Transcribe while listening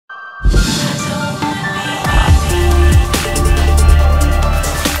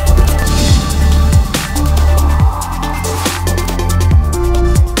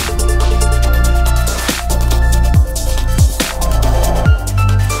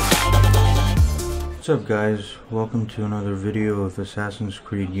What's up guys, welcome to another video of Assassin's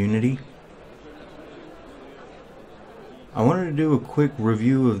Creed Unity. I wanted to do a quick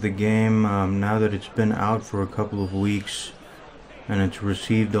review of the game now that it's been out for a couple of weeks and it's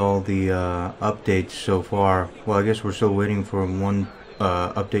received all the updates so far. Well, I guess we're still waiting for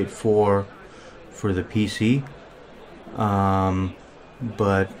update 4 for the PC,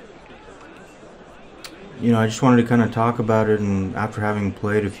 but you know, I just wanted to kind of talk about it, and after having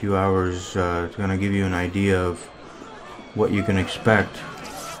played a few hours, to kind of give you an idea of what you can expect.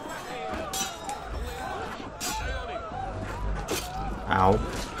 Ow.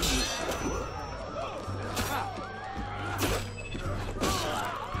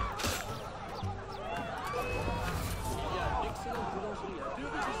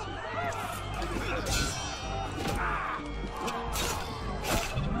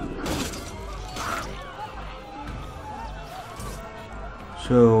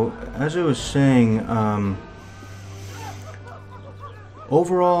 So, as I was saying,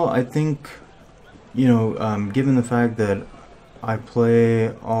 overall, I think, you know, given the fact that I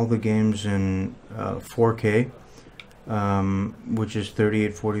play all the games in 4K, which is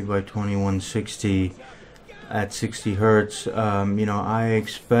 3840 by 2160 at 60 hertz, you know, I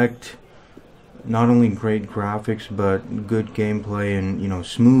expect not only great graphics but good gameplay and, you know,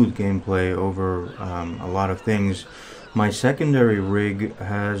 smooth gameplay over a lot of things. My secondary rig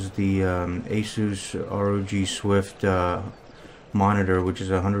has the Asus ROG Swift monitor, which is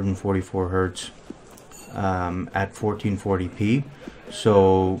 144 hertz at 1440p.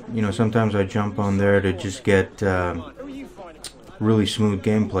 So, you know, sometimes I jump on there to just get really smooth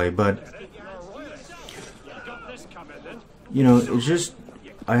gameplay. But, you know, it's just,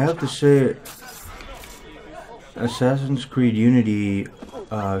 I have to say, Assassin's Creed Unity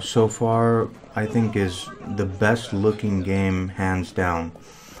so far, I think, is the best looking game hands down.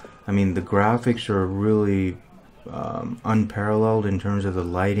 I mean, the graphics are really unparalleled in terms of the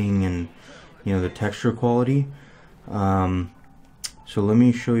lighting and, you know, the texture quality. So let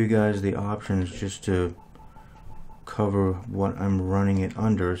me show you guys the options just to cover what I'm running it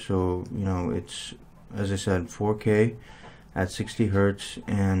under. So, you know, it's, as I said, 4K at 60 hertz,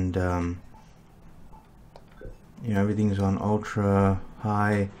 and you know, everything's on ultra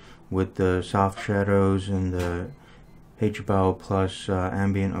high with the soft shadows and the HBAO plus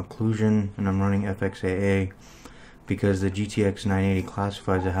ambient occlusion, and I'm running FXAA because the GTX 980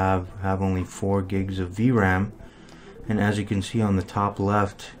 classifies to have only 4 gigs of VRAM, and as you can see on the top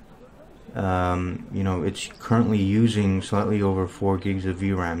left, you know, it's currently using slightly over 4 gigs of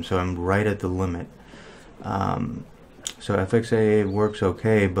VRAM, so I'm right at the limit. So FXAA works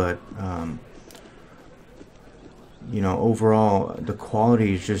okay, but you know, overall the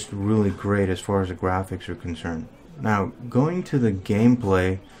quality is just really great as far as the graphics are concerned. Now, going to the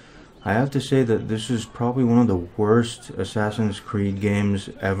gameplay, I have to say that this is probably one of the worst Assassin's Creed games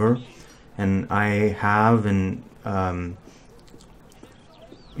ever, and I have, and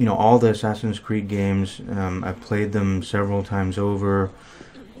you know, all the Assassin's Creed games, I've played them several times over,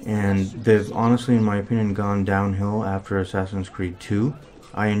 and they've honestly, in my opinion, gone downhill after Assassin's Creed 2.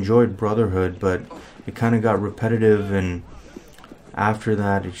 I enjoyed Brotherhood, but it kind of got repetitive, and after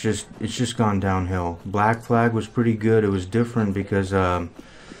that it's just gone downhill. Black Flag was pretty good. It was different because of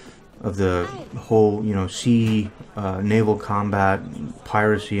the whole, you know, sea naval combat,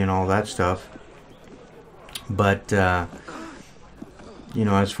 piracy and all that stuff. But you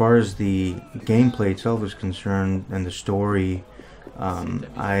know, as far as the gameplay itself is concerned and the story,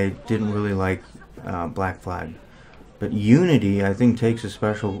 I didn't really like Black Flag. But Unity, I think, takes a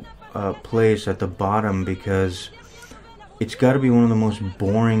special place at the bottom because it's got to be one of the most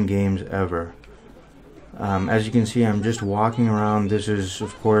boring games ever. As you can see, I'm just walking around. This is,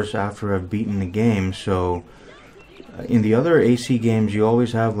 of course, after I've beaten the game. So in the other AC games, you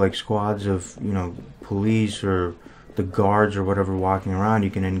always have like squads of, you know, police or the guards or whatever walking around. You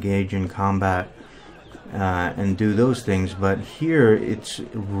can engage in combat and do those things. But here, it's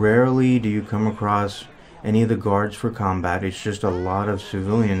rarely do you come across any of the guards for combat. It's just a lot of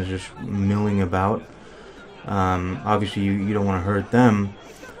civilians just milling about. Obviously you don't want to hurt them,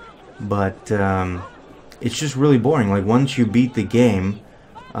 but it's just really boring. Like, once you beat the game,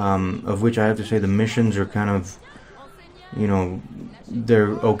 of which I have to say the missions are kind of, you know, they're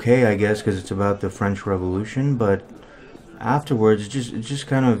okay, I guess, because it's about the French Revolution, but afterwards it's just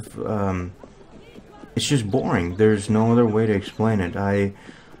kind of it's just boring. There's no other way to explain it.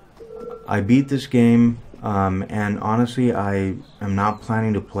 I beat this game, and honestly, I am not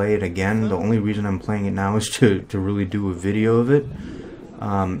planning to play it again. The only reason I'm playing it now is to really do a video of it.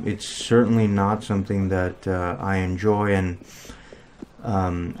 It's certainly not something that I enjoy, and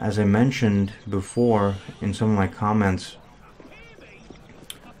As I mentioned before in some of my comments,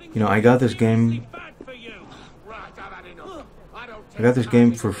 you know, I got this game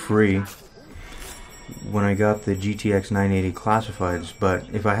for free when I got the GTX 980 classifieds, but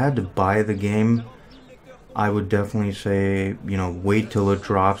if I had to buy the game, I would definitely say, you know, wait till it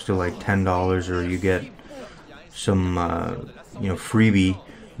drops to like $10 or you get some, you know, freebie,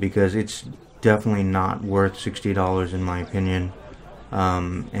 because it's definitely not worth $60 in my opinion.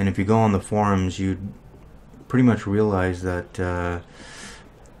 And if you go on the forums, you'd pretty much realize that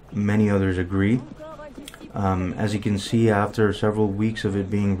many others agree. As you can see, after several weeks of it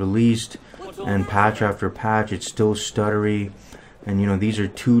being released and patch after patch, it's still stuttery. And you know, these are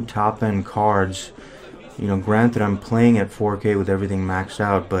two top-end cards. You know, granted, I'm playing at 4K with everything maxed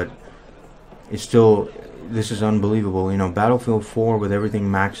out, but it's still, this is unbelievable. You know, Battlefield 4 with everything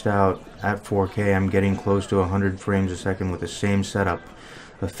maxed out at 4K, I'm getting close to 100 frames a second with the same setup,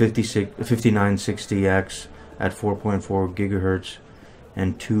 a 5960X at 4.4 gigahertz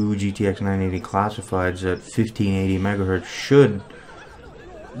and two GTX 980 classifieds at 1580 megahertz should,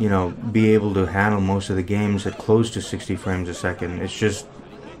 you know, be able to handle most of the games at close to 60 frames a second. It's just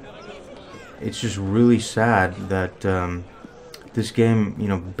really sad that this game, you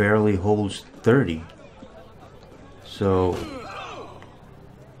know, barely holds 30. So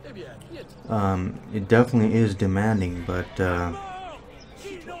it definitely is demanding, but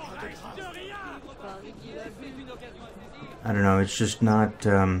I don't know, it's just not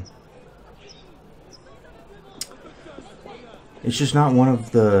one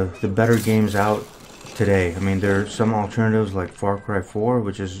of the better games out today. I mean, there are some alternatives like Far Cry 4,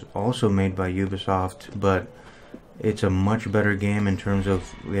 which is also made by Ubisoft, but it's a much better game in terms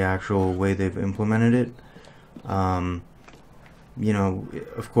of the actual way they've implemented it. You know,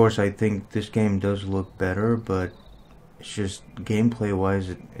 of course, I think this game does look better, but it's just gameplay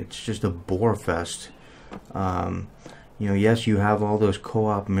wise, it's just a bore fest. You know, yes, you have all those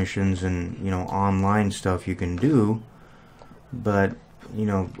co-op missions and, you know, online stuff you can do, but, you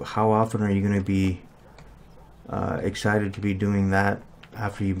know, how often are you going to be excited to be doing that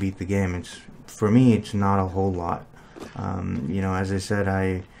after you beat the game? For me, it's not a whole lot. You know, as I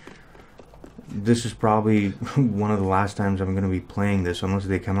said, this is probably one of the last times I'm going to be playing this, unless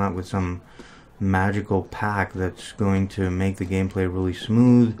they come out with some magical pack that's going to make the gameplay really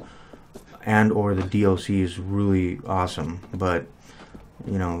smooth, and or the DLC is really awesome. But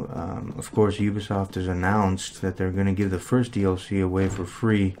you know, of course, Ubisoft has announced that they're going to give the first DLC away for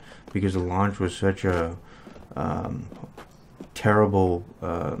free because the launch was such a terrible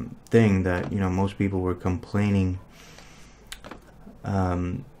thing that, you know, most people were complaining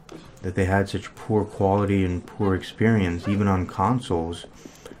that they had such poor quality and poor experience, even on consoles,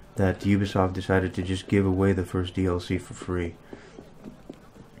 that Ubisoft decided to just give away the first DLC for free.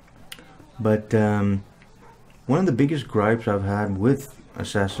 But one of the biggest gripes I've had with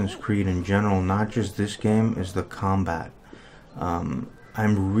Assassin's Creed in general, not just this game, is the combat.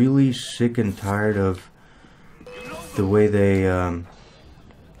 I'm really sick and tired of the way they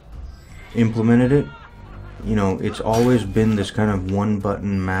implemented it. You know, it's always been this kind of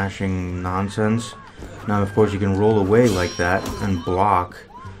one-button mashing nonsense. Now, of course, you can roll away like that and block,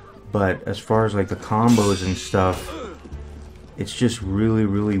 but as far as like the combos and stuff, it's just really,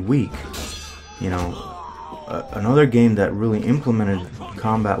 really weak. You know, another game that really implemented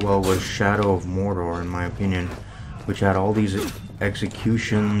combat well was Shadow of Mordor, in my opinion, which had all these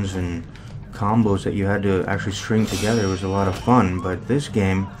executions and combos that you had to actually string together. It was a lot of fun. But this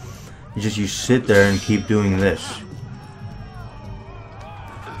game, it's just you sit there and keep doing this.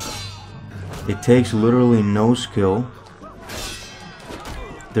 It takes literally no skill.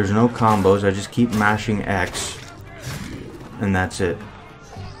 There's no combos. I just keep mashing X, and that's it.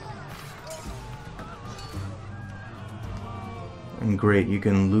 And great, you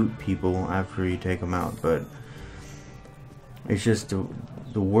can loot people after you take them out, but it's just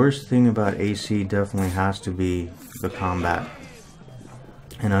the worst thing about AC definitely has to be the combat.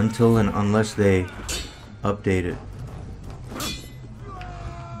 And until and unless they update it,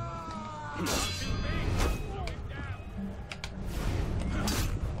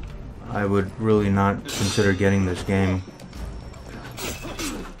 I would really not consider getting this game.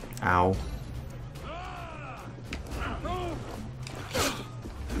 Ow.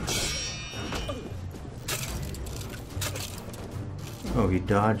 Oh, he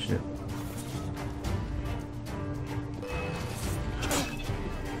dodged it.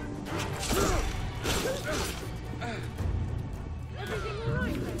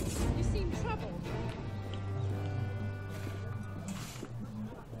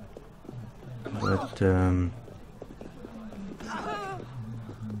 But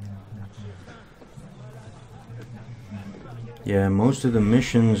Yeah, most of the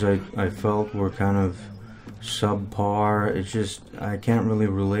missions I felt were kind of subpar. It's just, I can't really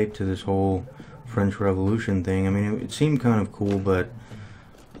relate to this whole French Revolution thing. I mean, it seemed kind of cool, but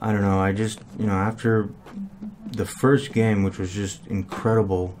I don't know. I just, you know, after the first game, which was just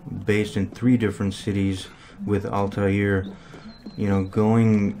incredible, based in 3 different cities with Altaïr, you know,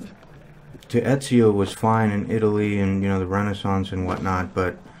 going to Ezio was fine in Italy and, you know, the Renaissance and whatnot,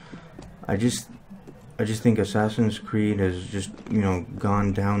 but I just think Assassin's Creed has just, you know,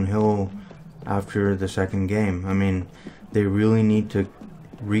 gone downhill after the second game. I mean, they really need to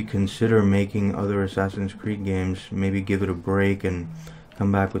reconsider making other Assassin's Creed games, maybe give it a break and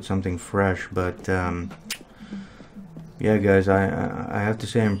come back with something fresh. But yeah, guys, I have to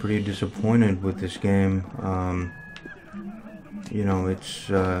say I'm pretty disappointed with this game. You know, it's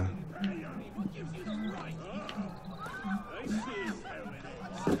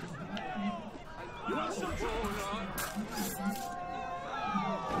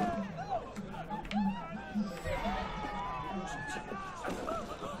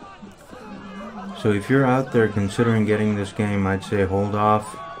so if you're out there considering getting this game, I'd say hold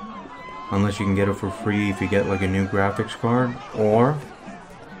off unless you can get it for free if you get like a new graphics card, or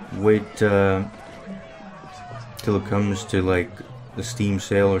wait till it comes to like the Steam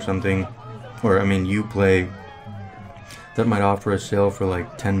sale or something, or I mean Uplay, that might offer a sale for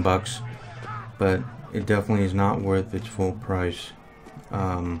like 10 bucks, but it definitely is not worth its full price.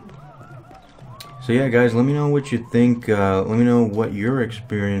 So yeah, guys, let me know what you think. Let me know what your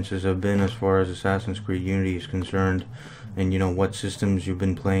experiences have been as far as Assassin's Creed Unity is concerned, and you know what systems you've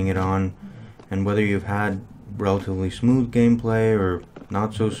been playing it on, and whether you've had relatively smooth gameplay or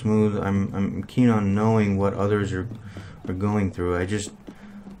not so smooth. I'm keen on knowing what others are going through. I just,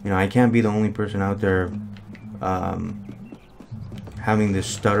 you know, I can't be the only person out there having this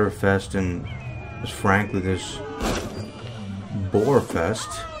stutter fest and just frankly this bore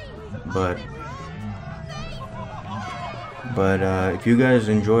fest, but if you guys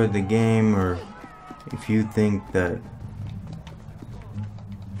enjoyed the game, or if you think that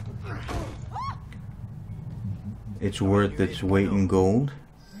it's worth its weight in gold,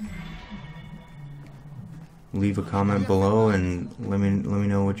 leave a comment below and let me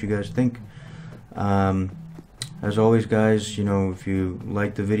know what you guys think. As always, guys, you know, if you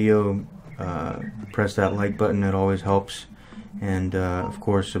like the video, press that like button. It always helps. And of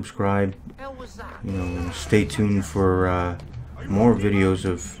course, subscribe. You know, stay tuned for more videos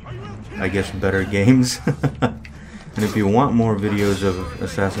of, I guess, better games. And if you want more videos of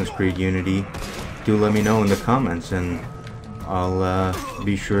Assassin's Creed Unity, do let me know in the comments, and I'll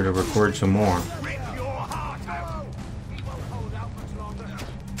be sure to record some more.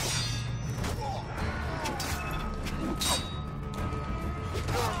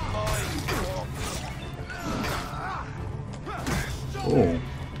 Oh.